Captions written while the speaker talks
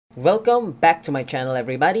Welcome back to my channel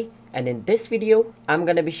everybody, and in this video I'm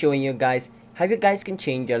gonna be showing you guys how you guys can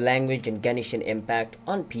change your language in Genshin Impact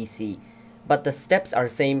on PC, but the steps are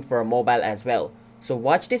same for mobile as well. So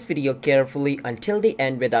watch this video carefully until the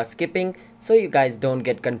end without skipping so you guys don't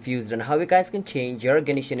get confused on how you guys can change your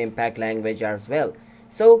Genshin Impact language as well.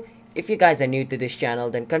 So if you guys are new to this channel,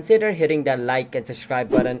 then consider hitting that like and subscribe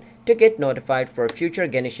button to get notified for future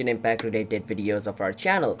Genshin Impact related videos of our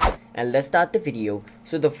channel. And let's start the video.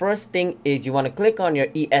 So the first thing is you want to click on your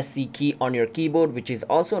ESC key on your keyboard, which is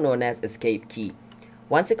also known as escape key.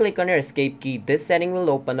 Once you click on your escape key, this setting will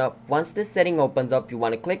open up. Once this setting opens up, you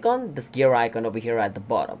want to click on this gear icon over here at the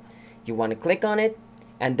bottom. You want to click on it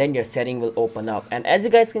and then your setting will open up. And as you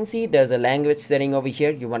guys can see, there's a language setting over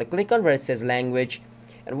here. You want to click on where it says language.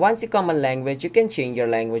 And once you come on language, you can change your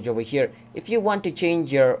language over here. If you want to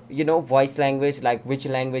change your voice language, like which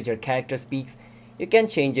language your character speaks, you can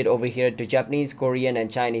change it over here to Japanese, Korean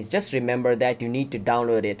and Chinese. Just remember that you need to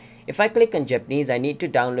download it. If I click on Japanese, I need to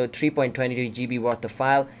download 3.22 GB worth of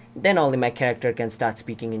file, then only my character can start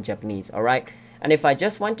speaking in Japanese, alright? And if I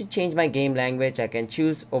just want to change my game language, I can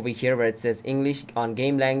choose over here where it says English on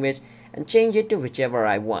game language and change it to whichever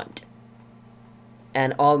I want.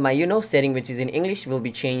 And all my setting which is in English will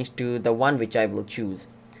be changed to the one which I will choose.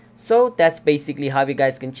 So that's basically how you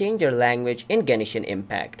guys can change your language in Genshin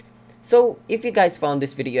Impact. So if you guys found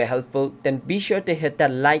this video helpful, then be sure to hit that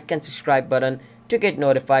like and subscribe button to get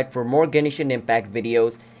notified for more Genshin Impact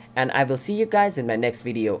videos, and I will see you guys in my next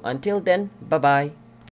video. Until then, bye bye.